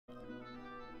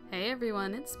Hey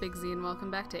everyone, it's Bigsybee and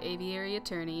welcome back to Aviary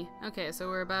Attorney. Okay, so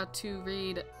we're about to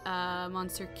read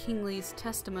Monsieur Kingly's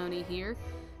testimony here,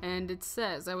 and it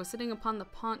says, I was sitting upon the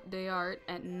Pont des Arts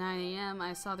at 9 a.m.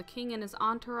 I saw the king and his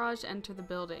entourage enter the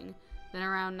building. Then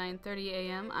around 9:30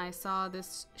 a.m. I saw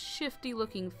this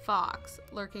shifty-looking fox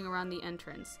lurking around the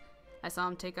entrance. I saw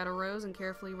him take out a rose and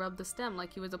carefully rub the stem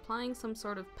like he was applying some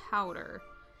sort of powder.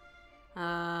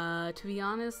 To be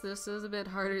honest, this is a bit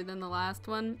harder than the last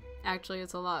one. Actually,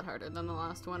 it's a lot harder than the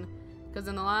last one. Because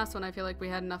in the last one, I feel like we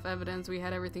had enough evidence, we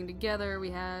had everything together, we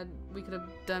could have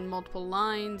done multiple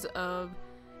lines of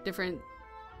different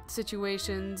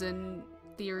situations and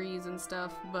theories and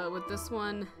stuff, but with this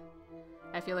one,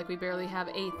 I feel like we barely have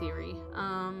a theory.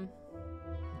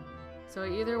 So I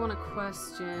either want to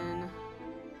question...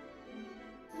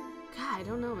 God, I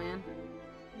don't know, man.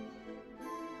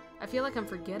 I feel like I'm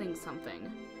forgetting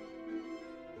something.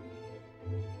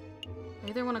 I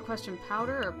either want to question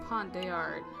powder or Pont des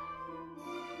Arts.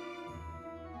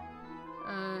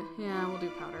 Yeah, we'll do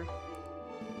powder.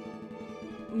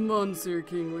 Monsieur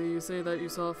Kingly, you say that you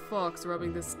saw a fox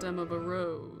rubbing the stem of a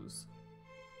rose.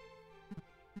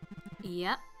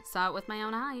 Yep, saw it with my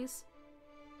own eyes.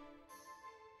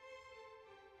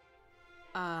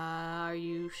 Are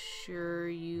you sure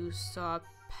you saw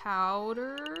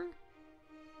powder?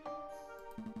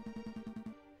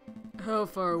 How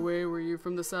far away were you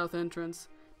from the south entrance?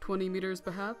 20 meters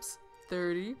perhaps?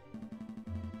 30?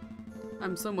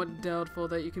 I'm somewhat doubtful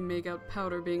that you can make out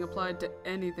powder being applied to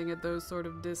anything at those sort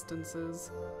of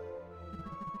distances.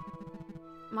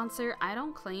 Monsieur, I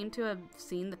don't claim to have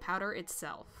seen the powder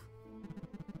itself.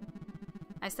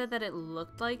 I said that it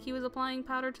looked like he was applying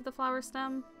powder to the flower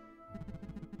stem.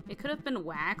 It could have been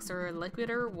wax or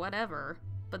liquid or whatever,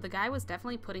 but the guy was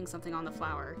definitely putting something on the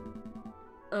flower.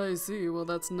 I see, well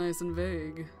that's nice and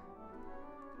vague.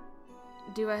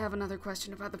 Do I have another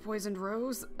question about the poisoned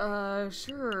rose?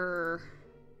 Sure.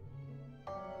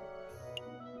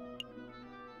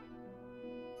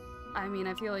 I mean,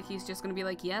 I feel like he's just gonna be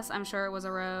like, yes, I'm sure it was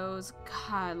a rose.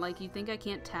 God, like, you think I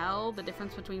can't tell the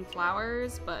difference between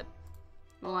flowers? But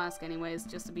we'll ask anyways,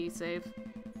 just to be safe.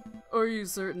 Are you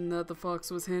certain that the fox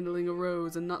was handling a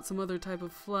rose and not some other type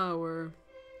of flower?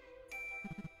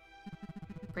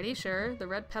 Pretty sure. The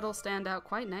red petals stand out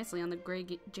quite nicely on the gray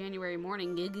January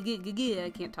morning. I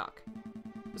can't talk.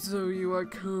 So you are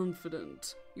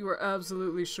confident. You are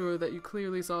absolutely sure that you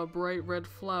clearly saw a bright red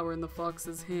flower in the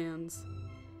fox's hands.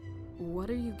 What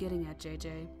are you getting at,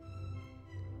 JJ?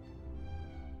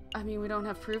 I mean, we don't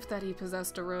have proof that he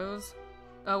possessed a rose.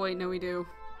 Oh wait, no we do.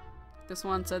 This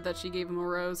one said that she gave him a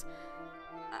rose.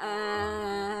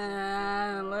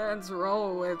 Let's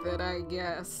roll with it, I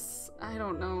guess. I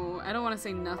don't know. I don't want to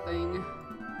say nothing.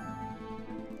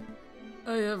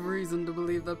 I have reason to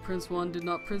believe that Prince Juan did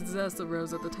not possess a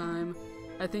rose at the time.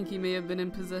 I think he may have been in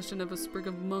possession of a sprig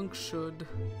of monkshood.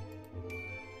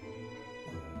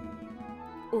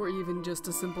 Or even just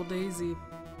a simple daisy.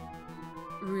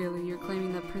 Really, you're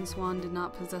claiming that Prince Juan did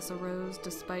not possess a rose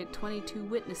despite 22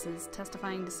 witnesses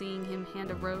testifying to seeing him hand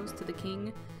a rose to the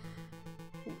king?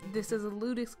 This is a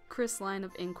ludicrous line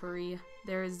of inquiry.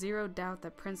 There is zero doubt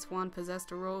that Prince Juan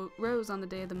possessed a rose on the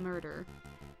day of the murder.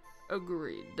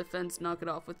 Agreed. Defense, knock it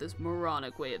off with this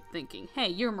moronic way of thinking. Hey,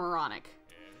 you're moronic.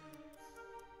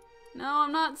 No,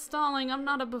 I'm not stalling. I'm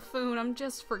not a buffoon. I'm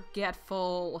just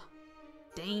forgetful.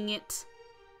 Dang it.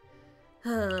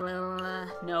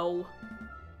 No.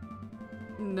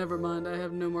 Never mind. I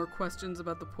have no more questions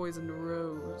about the poisoned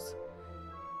rose.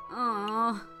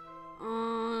 Aww.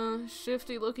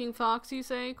 Shifty-looking fox, you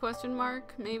say? Question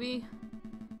mark, maybe?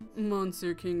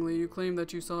 Monsieur Kingly, you claim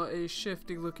that you saw a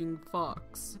shifty-looking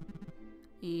fox.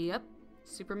 Yep.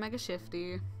 Super mega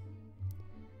shifty.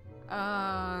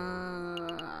 Oh,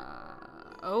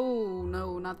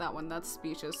 no, not that one. That's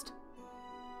speciest.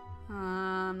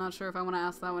 I'm not sure if I want to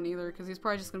ask that one either, because he's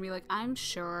probably just gonna be like, I'm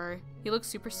sure. He looks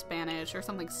super Spanish, or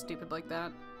something stupid like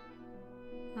that.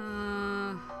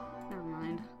 Never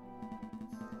mind.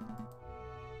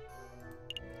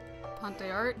 Pont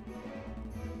des Arts?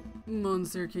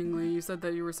 Monsieur Kingly, you said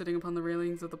that you were sitting upon the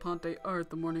railings of the Pont des Arts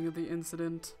the morning of the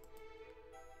incident.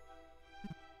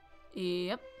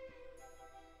 Yep.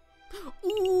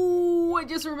 Ooh, I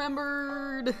just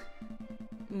remembered!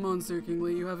 Monsieur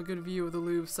Kingly, you have a good view of the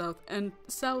Louvre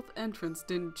south entrance,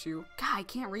 didn't you? God, I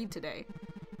can't read today.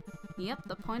 Yep,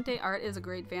 the Pont des Arts is a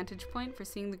great vantage point for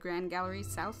seeing the Grand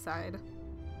Gallery's south side.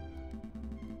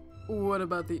 What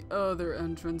about the other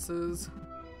entrances?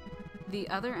 The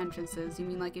other entrances? You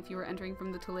mean like if you were entering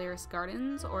from the Tuileries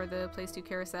Gardens or the Place du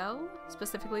Carousel?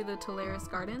 Specifically the Tuileries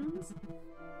Gardens?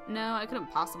 No, I couldn't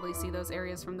possibly see those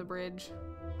areas from the bridge.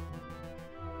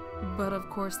 But of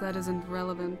course that isn't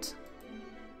relevant.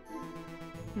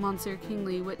 Monsieur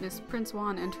Kingly witnessed Prince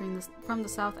Juan entering from the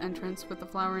south entrance with the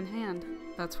flower in hand.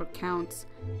 That's what counts.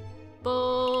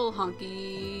 Bull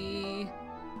honky!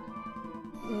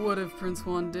 What if Prince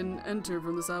Juan didn't enter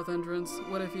from the south entrance?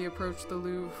 What if he approached the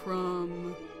Louvre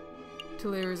from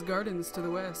Tuileries Gardens to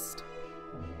the west?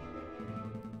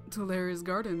 Tuileries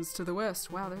Gardens to the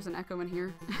west. Wow, there's an echo in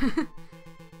here.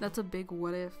 That's a big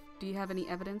what if. Do you have any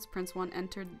evidence Prince Juan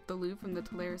entered the Louvre from the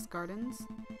Tuileries Gardens?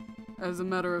 As a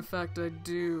matter of fact, I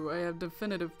do. I have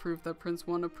definitive proof that Prince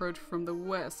Juan approached from the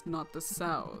west, not the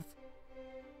south.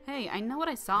 Hey, I know what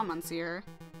I saw, Monsieur.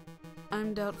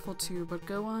 I'm doubtful too, but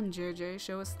go on, JJ.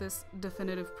 Show us this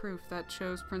definitive proof that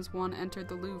shows Prince Juan entered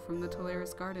the Louvre from the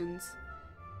Tuileries Gardens.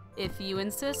 If you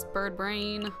insist, bird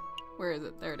brain. Where is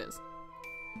it? There it is.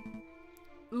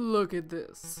 Look at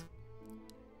this.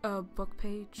 A book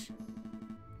page?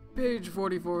 Page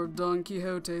 44 of Don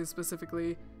Quixote,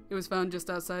 specifically. It was found just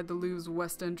outside the Louvre's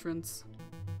west entrance.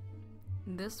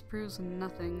 This proves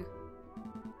nothing.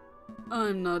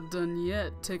 I'm not done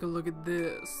yet. Take a look at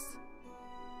this.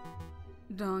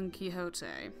 Don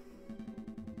Quixote.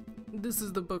 This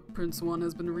is the book Prince Juan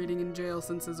has been reading in jail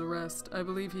since his arrest. I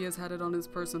believe he has had it on his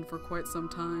person for quite some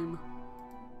time.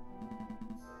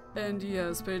 And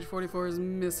yes, page 44 is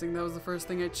missing. That was the first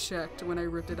thing I checked when I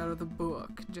ripped it out of the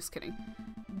book. Just kidding.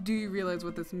 Do you realize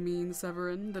what this means,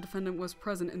 Severin? The defendant was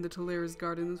present in the Tuileries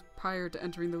Gardens prior to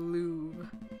entering the Louvre.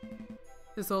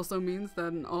 This also means that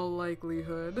in all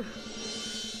likelihood,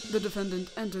 the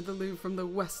defendant entered the Louvre from the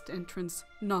west entrance,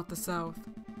 not the south.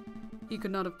 He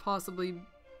could not have possibly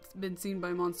been seen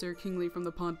by Monsieur Kingly from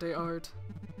the Pont des Arts.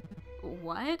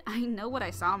 What? I know what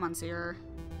I saw, Monsieur.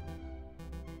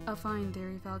 A fine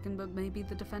theory, Falcon, but maybe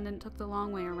the defendant took the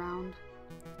long way around.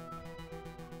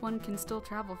 One can still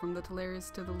travel from the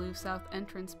Tuileries to the Louvre south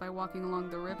entrance by walking along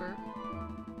the river.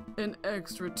 An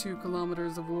extra 2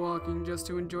 kilometers of walking just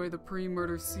to enjoy the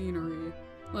pre-murder scenery.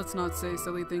 Let's not say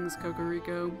silly things,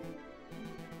 Cocorico.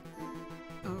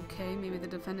 Okay, maybe the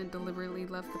defendant deliberately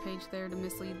left the page there to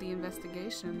mislead the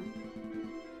investigation.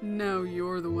 Now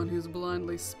you're the one who's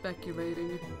blindly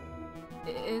speculating.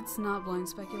 It's not blind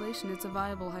speculation, it's a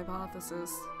viable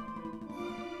hypothesis.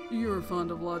 You're fond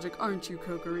of logic, aren't you,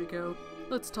 Cocorico?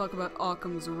 Let's talk about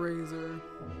Occam's razor.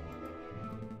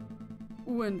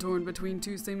 When torn between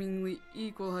two seemingly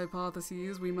equal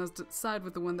hypotheses, we must side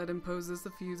with the one that imposes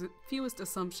the fewest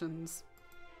assumptions.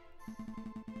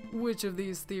 Which of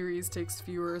these theories takes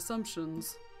fewer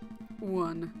assumptions?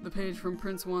 1. The page from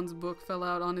Prince Juan's book fell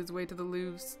out on his way to the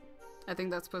Louvre's, I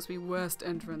think that's supposed to be west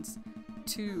entrance.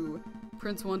 2.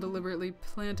 Prince Juan deliberately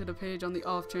planted a page on the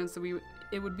off chance that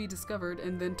it would be discovered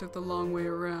and then took the long way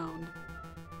around.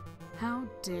 How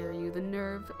dare you, the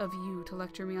nerve of you to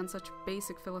lecture me on such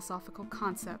basic philosophical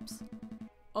concepts.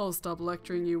 I'll stop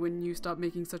lecturing you when you stop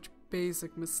making such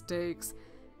basic mistakes.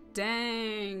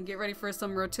 Dang, get ready for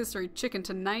some rotisserie chicken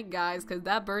tonight, guys, because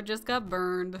that bird just got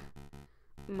burned.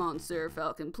 Monsieur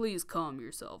Falcon, please calm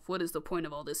yourself. What is the point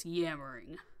of all this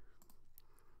yammering?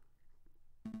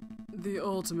 The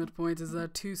ultimate point is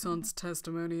that Toussaint's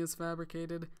testimony is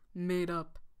fabricated, made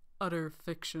up, utter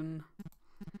fiction.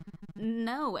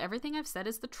 No, everything I've said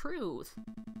is the truth.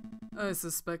 I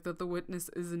suspect that the witness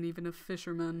isn't even a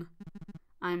fisherman.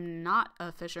 I'm not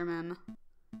a fisherman.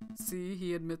 See,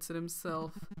 he admits it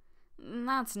himself.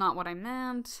 That's not what I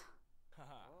meant.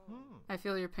 I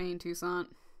feel your pain, Toussaint.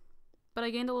 But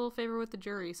I gained a little favor with the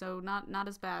jury, so not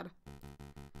as bad.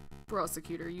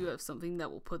 Prosecutor, you have something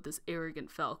that will put this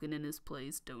arrogant falcon in his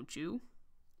place, don't you?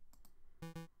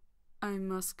 I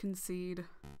must concede.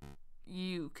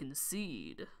 You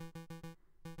concede.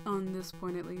 On this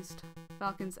point at least,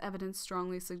 Falcon's evidence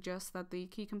strongly suggests that the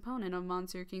key component of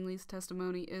Monsieur Kingly's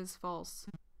testimony is false.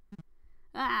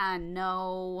 Ah,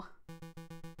 no.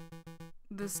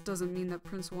 This doesn't mean that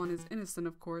Prince Juan is innocent,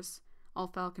 of course. All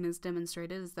Falcon has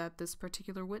demonstrated is that this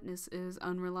particular witness is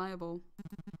unreliable.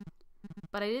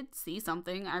 But I did see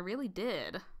something, I really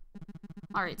did.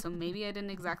 Alright, so maybe I didn't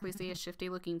exactly see a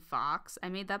shifty-looking fox. I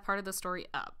made that part of the story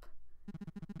up.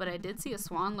 But I did see a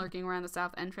swan lurking around the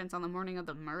south entrance on the morning of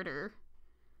the murder.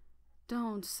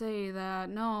 Don't say that.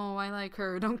 No, I like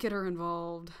her. Don't get her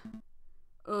involved.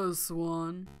 A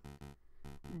swan?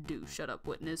 Do shut up,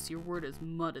 witness. Your word is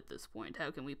mud at this point.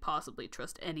 How can we possibly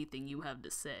trust anything you have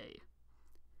to say?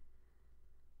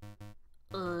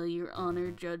 Your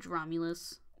Honor, Judge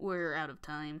Romulus. We're out of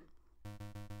time.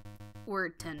 We're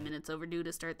 10 minutes overdue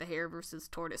to start the hare versus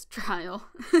tortoise trial.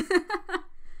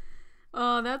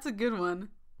 Oh, that's a good one.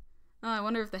 Oh, I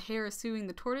wonder if the hare is suing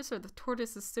the tortoise or the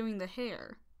tortoise is suing the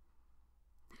hare.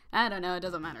 I don't know, it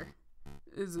doesn't matter.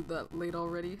 Is it that late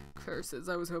already? Curses,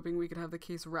 I was hoping we could have the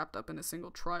case wrapped up in a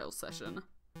single trial session.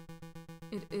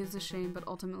 It is a shame, but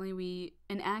ultimately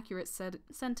an accurate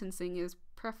sentencing is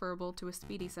preferable to a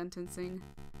speedy sentencing.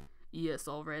 Yes,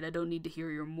 alright, I don't need to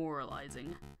hear your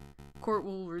moralizing. Court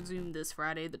will resume this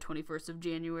Friday, the 21st of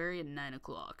January at 9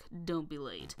 o'clock. Don't be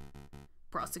late.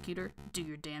 Prosecutor, do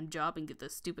your damn job and get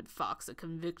this stupid fox a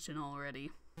conviction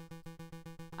already.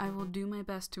 I will do my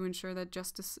best to ensure that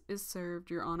justice is served,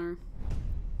 Your Honor.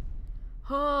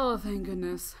 Oh, thank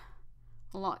goodness.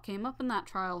 A lot came up in that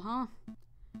trial, huh?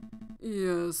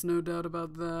 Yes, no doubt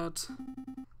about that.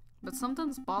 But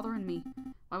something's bothering me.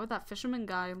 Why would that fisherman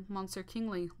guy, Monsieur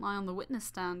Kingly, lie on the witness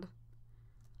stand?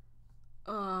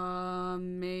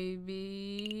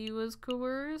 Maybe he was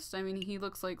coerced? I mean, he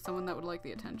looks like someone that would like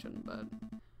the attention, but...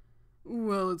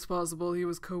 Well, it's possible he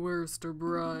was coerced or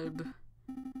bribed.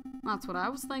 That's what I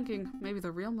was thinking. Maybe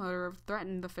the real motive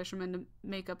threatened the fisherman to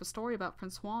make up a story about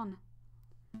Prince Juan.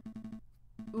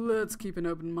 Let's keep an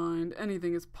open mind.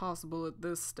 Anything is possible at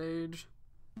this stage.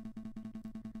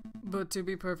 But to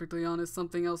be perfectly honest,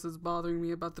 something else is bothering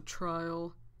me about the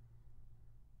trial.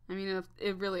 I mean,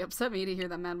 it really upset me to hear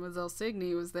that Mademoiselle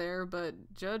Signy was there,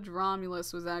 but Judge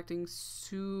Romulus was acting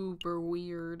super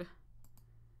weird.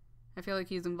 I feel like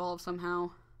he's involved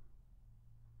somehow.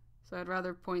 So I'd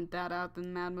rather point that out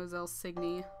than Mademoiselle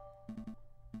Signy.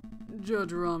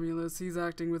 Judge Romulus, he's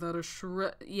acting without a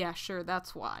shred. Yeah, sure,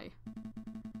 that's why.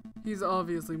 He's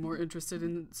obviously more interested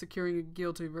in securing a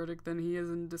guilty verdict than he is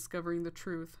in discovering the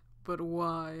truth. But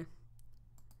why?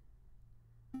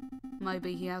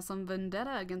 Maybe he has some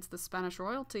vendetta against the Spanish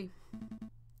royalty.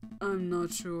 I'm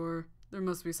not sure. There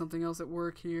must be something else at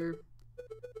work here.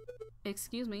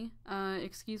 Excuse me,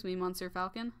 Monsieur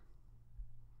Falcon?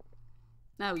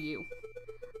 No, you.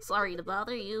 Sorry to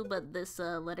bother you, but this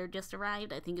letter just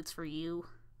arrived. I think it's for you.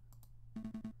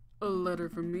 A letter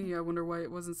from me? I wonder why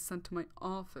it wasn't sent to my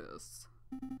office.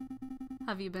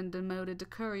 Have you been demoted to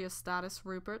courier status,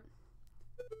 Rupert?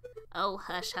 Oh,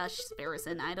 hush, hush,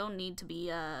 Sparrowson. I don't need to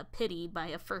be pitied by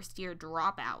a first-year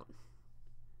dropout.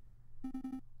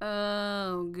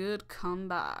 Oh, good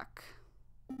comeback.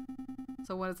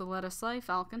 So what does the letter say,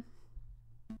 Falcon?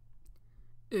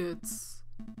 It's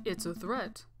a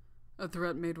threat. A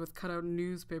threat made with cut-out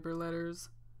newspaper letters.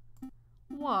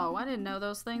 Whoa, I didn't know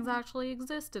those things actually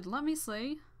existed. Let me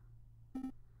see.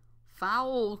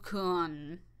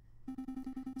 Falcon.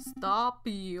 Stop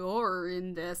your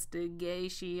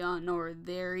investigation or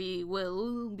there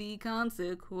will be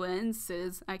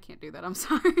consequences. I can't do that, I'm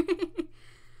sorry.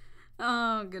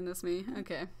 Oh, goodness me.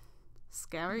 Okay.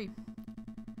 Scary.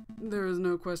 There is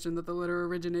no question that the letter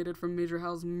originated from Major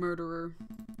Hal's murderer.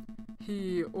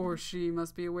 He or she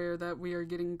must be aware that we are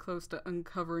getting close to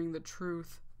uncovering the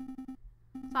truth.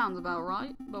 Sounds about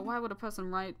right, but why would a person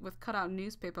write with cut-out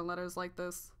newspaper letters like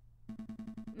this?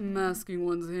 Masking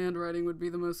one's handwriting would be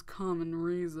the most common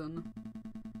reason.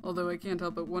 Although I can't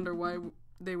help but wonder why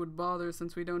they would bother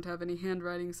since we don't have any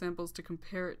handwriting samples to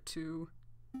compare it to.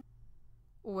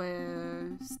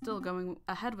 We're still going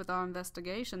ahead with our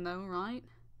investigation though, right?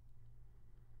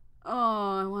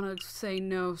 Oh, I want to say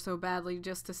no so badly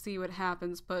just to see what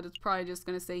happens, but it's probably just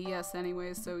going to say yes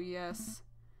anyway, so yes.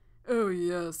 Oh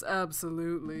yes,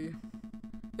 absolutely.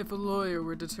 If a lawyer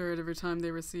were deterred every time they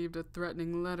received a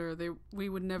threatening letter, we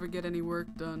would never get any work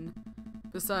done.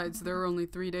 Besides, there are only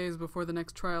 3 days before the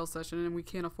next trial session, and we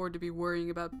can't afford to be worrying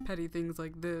about petty things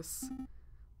like this.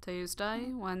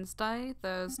 Tuesday, Wednesday,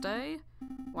 Thursday.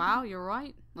 Wow, you're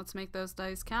right. Let's make those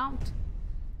days count.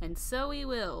 And so we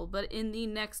will, but in the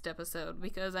next episode,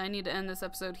 because I need to end this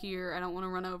episode here. I don't want to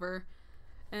run over.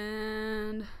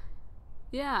 And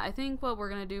yeah, I think what we're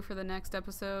going to do for the next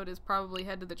episode is probably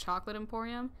head to the Chocolate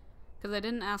Emporium, because I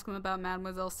didn't ask him about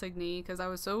Mademoiselle Signy, because I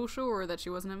was so sure that she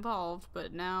wasn't involved,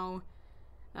 but now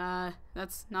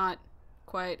that's not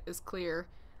quite as clear.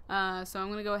 So I'm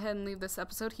going to go ahead and leave this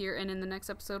episode here, and in the next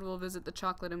episode we'll visit the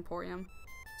Chocolate Emporium.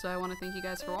 So I want to thank you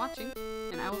guys for watching,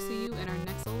 and I will see you in our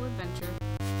next little adventure.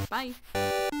 Bye!